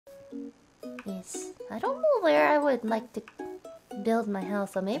Yes. I don't know where I would like to build my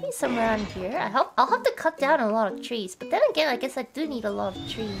house, so maybe somewhere around here. I'll have to cut down a lot of trees, but then again, I guess I do need a lot of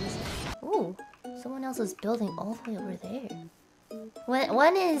trees. Ooh, someone else is building all the way over there.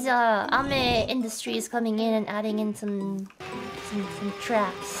 When is Ame Industries coming in and adding in some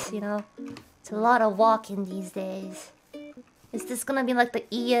tracks, you know? It's a lot of walking these days. Is this gonna be like the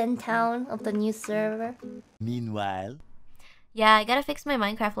Ian town of the new server? Meanwhile... Yeah, I gotta fix my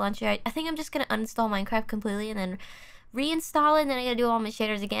Minecraft launcher. I think I'm just gonna uninstall Minecraft completely and then reinstall it, and then I gotta do all my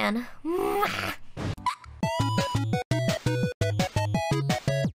shaders again.